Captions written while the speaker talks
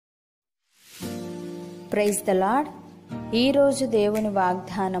Praise the lord. ఈరోజు దేవుని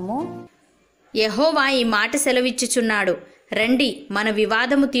వాగ్దానము, యెహోవా ఈ మాట సెలవిచ్చుచున్నాడు, రండి మన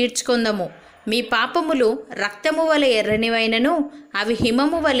వివాదము తీర్చుకొందము. మీ పాపములు రక్తము వలె ఎర్రనివైనను అవి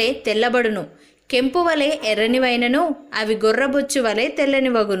హిమము వలె తెల్లబడును, కెంపు వలె ఎర్రనివైనను అవి గొర్రబొచ్చు వలె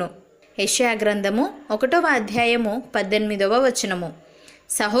తెల్లనివగును. యెషయా గ్రంథము 1వ అధ్యాయము 18వ వచనము.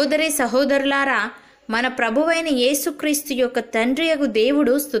 సహోదరి సహోదరులారా, మన ప్రభువైన యేసుక్రీస్తు యొక్క తండ్రియగు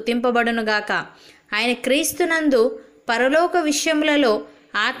దేవుడు స్తుతింపబడునుగాక. ఆయన క్రీస్తునందు పరలోక విషయములలో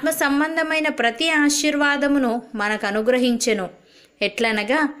ఆత్మ సంబంధమైన ప్రతి ఆశీర్వాదమును మనకు అనుగ్రహించెను.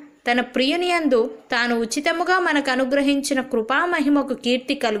 ఎట్లనగా తన ప్రియుని యందు తాను ఉచితముగా మనకు అనుగ్రహించిన కృపామహిమకు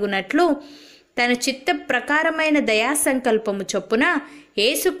కీర్తి కలుగునట్లు తన చిత్త ప్రకారమైన దయా సంకల్పము చొప్పున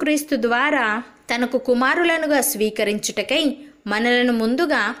యేసుక్రీస్తు ద్వారా తనకు కుమారులనుగా స్వీకరించుటకై మనలను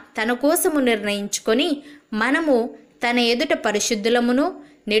ముందుగా తన కోసము నిర్ణయించుకొని మనము తన ఎదుట పరిశుద్ధులమును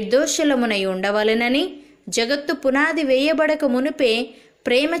నిర్దోషులమునై ఉండవలెనని జగత్తు పునాది వేయబడక మునుపే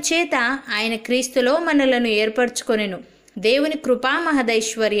ప్రేమ చేత ఆయన క్రీస్తులో మనలను ఏర్పరచుకొనెను. దేవుని కృపా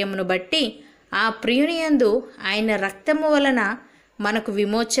మహదైశ్వర్యమును బట్టి ఆ ప్రియుని యందు ఆయన రక్తము వలన మనకు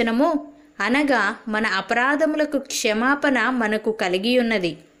విమోచనము, అనగా మన అపరాధములకు క్షమాపణ మనకు కలిగి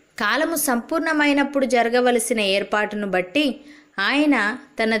ఉన్నది. కాలము సంపూర్ణమైనప్పుడు జరగవలసిన ఏర్పాటును బట్టి ఆయన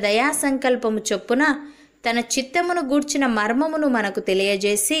తన దయా సంకల్పము చొప్పున తన చిత్తమును గూర్చిన మర్మమును మనకు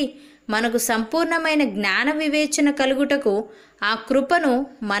తెలియజేసి మనకు సంపూర్ణమైన జ్ఞాన వివేచన కలుగుటకు ఆ కృపను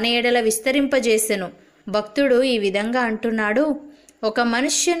మన ఎడల విస్తరింపజేసెను. భక్తుడు ఈ విధంగా అంటున్నాడు, ఒక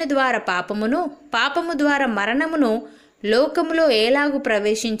మనుష్యుని ద్వారా పాపము ద్వారా మరణమును లోకములో ఎలాగు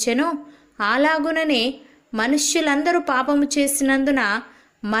ప్రవేశించెనో అలాగుననే మనుష్యులందరూ పాపము చేసినందున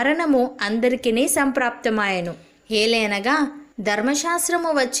మరణము అందరికీ సంప్రాప్తమాయెను. ఏలైనగా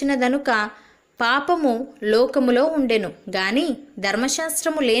ధర్మశాస్త్రము వచ్చినదనుక పాపము లోకములో ఉండెను, గాని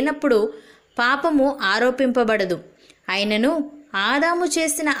ధర్మశాస్త్రము లేనప్పుడు పాపము ఆరోపింపబడదు. అయినను ఆదాము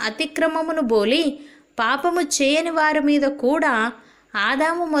చేసిన అతిక్రమమును బోలి పాపము చేయని వారి మీద కూడా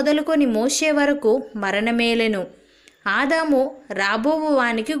ఆదాము మొదలుకొని మోషే వరకు మరణమేలెను. ఆదాము రాబోవు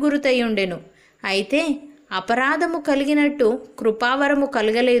వానికి గురుతయుండెను. అయితే అపరాధము కలిగినట్టు కృపావరము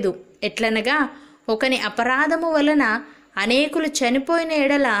కలగలేదు. ఎట్లనగా ఒకని అపరాధము వలన అనేకులు చనిపోయిన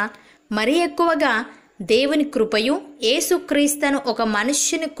ఎడల మరి ఎక్కువగా దేవుని కృపయు యేసుక్రీస్తును ఒక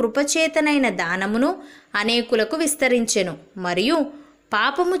మనుష్యుని కృపచేతనైన దానమును అనేకులకు విస్తరించెను. మరియు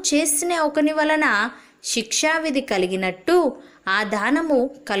పాపము చేసిన ఒకని వలన శిక్షావిధి కలిగినట్టు ఆ దానము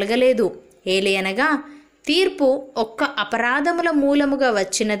కలగలేదు. ఏలయనగా తీర్పు ఒక్క అపరాధముల మూలముగా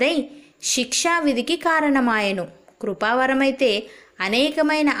వచ్చినదై శిక్షావిధికి కారణమాయెను. కృపావరమైతే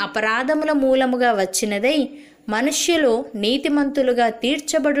అనేకమైన అపరాధముల మూలముగా వచ్చినదై మనుష్యులు నీతిమంతులుగా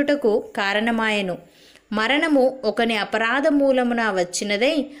తీర్చబడుటకు కారణమాయెను. మరణము ఒకని అపరాధ మూలమున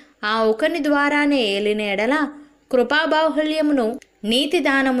వచ్చినదై ఆ ఒకని ద్వారానే ఏలిన ఎడల కృపాబాహుల్యమును నీతి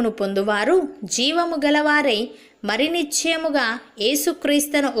దానమును పొందువారు జీవము గలవారై మరి నిశ్చయముగా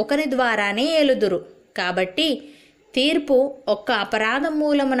యేసుక్రీస్తును ఒకని ద్వారానే ఏలుదురు. కాబట్టి తీర్పు ఒక్క అపరాధం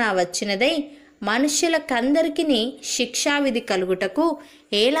మూలమున వచ్చినదై మనుష్యులకందరికీ శిక్షావిధి కలుగుటకు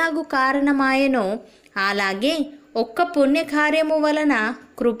ఎలాగు కారణమాయెనో అలాగే ఒక్క పుణ్యకార్యము వలన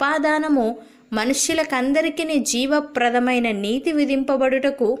కృపాదానము మనుష్యులకందరికీ జీవప్రదమైన నీతి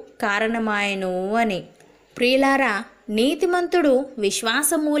విధింపబడుటకు కారణమాయెను అని. ప్రియులారా, నీతిమంతుడు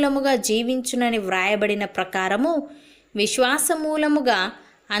విశ్వాసమూలముగా జీవించునని వ్రాయబడిన ప్రకారము విశ్వాసమూలముగా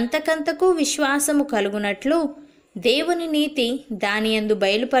అంతకంతకు విశ్వాసము కలుగునట్లు దేవుని నీతి దానియందు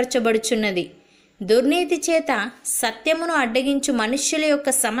బయలుపరచబడుచున్నది. దుర్నీతి చేత సత్యమును అడ్డగించు మనుష్యుల యొక్క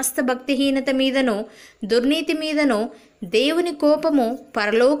సమస్త భక్తిహీనత మీదను దుర్నీతి మీదను దేవుని కోపము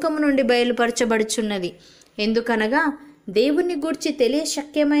పరలోకము నుండి బయలుపరచబడుచున్నది. ఎందుకనగా దేవుని గూర్చి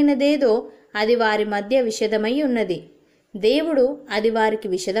తెలియశక్యమైనదేదో అది వారి మధ్య విషదమై ఉన్నది. దేవుడు అది వారికి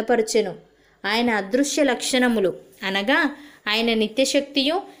విషదపరచెను. ఆయన అదృశ్య లక్షణములు అనగా ఆయన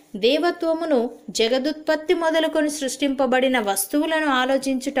నిత్యశక్తియు దేవత్వమును జగదుత్పత్తి మొదలుకొని సృష్టింపబడిన వస్తువులను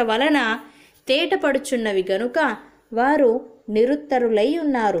ఆలోచించుట వలన తేటపడుచున్నవి గనుక వారు నిరుత్తరులై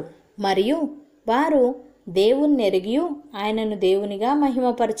ఉన్నారు. మరియు వారు దేవుణ్ణి ఎరిగియు ఆయనను దేవునిగా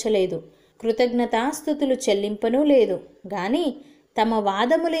మహిమపరచలేదు, కృతజ్ఞతాస్తుతులు చెల్లింపనూ లేదు, గాని తమ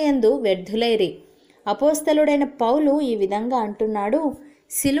వాదముల యందు వ్యర్థులైరి. అపోస్తలుడైన పౌలు ఈ విధంగా అంటున్నాడు,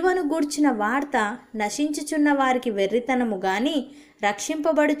 సిలువను గూర్చిన వార్త నశించుచున్న వారికి వెర్రితనము గాని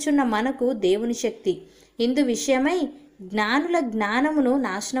రక్షింపబడుచున్న మనకు దేవుని శక్తి. ఇందు విషయమై జ్ఞానుల జ్ఞానమును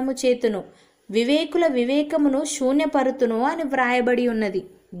నాశనము చేతును, వివేకుల వివేకమును శూన్యపరుతును అని వ్రాయబడి ఉన్నది.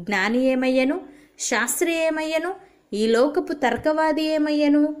 జ్ఞాని ఏమయ్యను? శాస్త్రి ఏమయ్యను? ఈ లోకపు తర్కవాది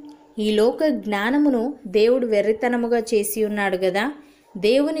ఏమయ్యను? ఈ లోక జ్ఞానమును దేవుడు వెర్రితనముగా చేసి ఉన్నాడు గదా.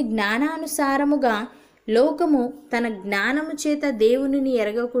 దేవుని జ్ఞానానుసారముగా లోకము తన జ్ఞానము చేత దేవునిని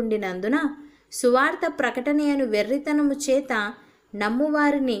ఎరగకుండినందున సువార్త ప్రకటనయను వెర్రితనము చేత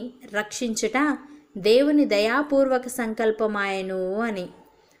నమ్మువారిని రక్షించుట దేవుని దయాపూర్వక సంకల్పమాయను అని.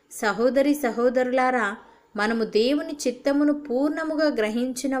 సహోదరి సహోదరులారా, మనము దేవుని చిత్తమును పూర్ణముగా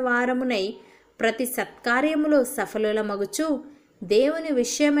గ్రహించిన వారమునై ప్రతి సత్కార్యములో సఫలులమగుచు దేవుని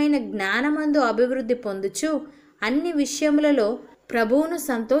విషయమైన జ్ఞానమందు అభివృద్ధి పొందుచు అన్ని విషయములలో ప్రభువును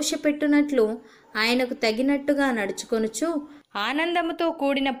సంతోషపెట్టునట్లు ఆయనకు తగినట్టుగా నడుచుకొనుచు ఆనందముతో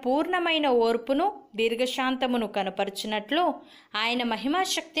కూడిన పూర్ణమైన ఓర్పును దీర్ఘశాంతమును కనపరచునట్లు ఆయన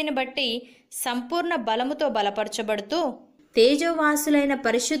మహిమాశక్తిని బట్టి సంపూర్ణ బలముతో బలపరచబడుతూ తేజోవాసులైన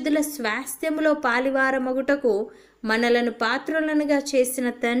పరిశుద్ధుల స్వాస్థ్యములో పాలివారమగుటకు మనలను పాత్రులనుగా చేసిన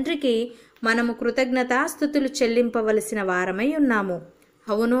తండ్రికి మనము కృతజ్ఞతాస్తుతులు చెల్లింపవలసిన వారమై ఉన్నాము.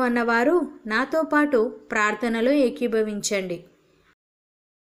 అవును అన్నవారు నాతో పాటు ప్రార్థనలో ఏకీభవించండి.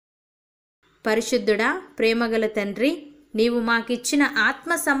 పరిశుద్ధుడా, ప్రేమగల తండ్రి, నీవు మాకిచ్చిన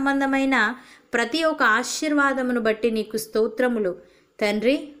ఆత్మ సంబంధమైన ప్రతి ఒక్క ఆశీర్వాదమును బట్టి నీకు స్తోత్రములు.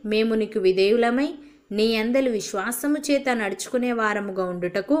 తండ్రి, మేము నీకు విధేయులమై నీ అందలి విశ్వాసము చేత నడుచుకునే వారముగా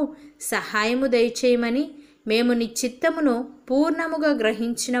ఉండుటకు సహాయము దయచేయమని, మేము నీ చిత్తమును పూర్ణముగా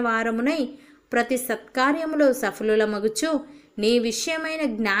గ్రహించిన వారమునై ప్రతి సత్కార్యములో సఫలులమగుచు నీ విషయమైన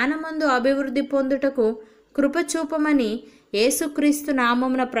జ్ఞానమందు అభివృద్ధి పొందుటకు కృపచూపమని యేసుక్రీస్తు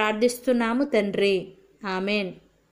నామమున ప్రార్థిస్తున్నాము తండ్రి. ఆమెన్.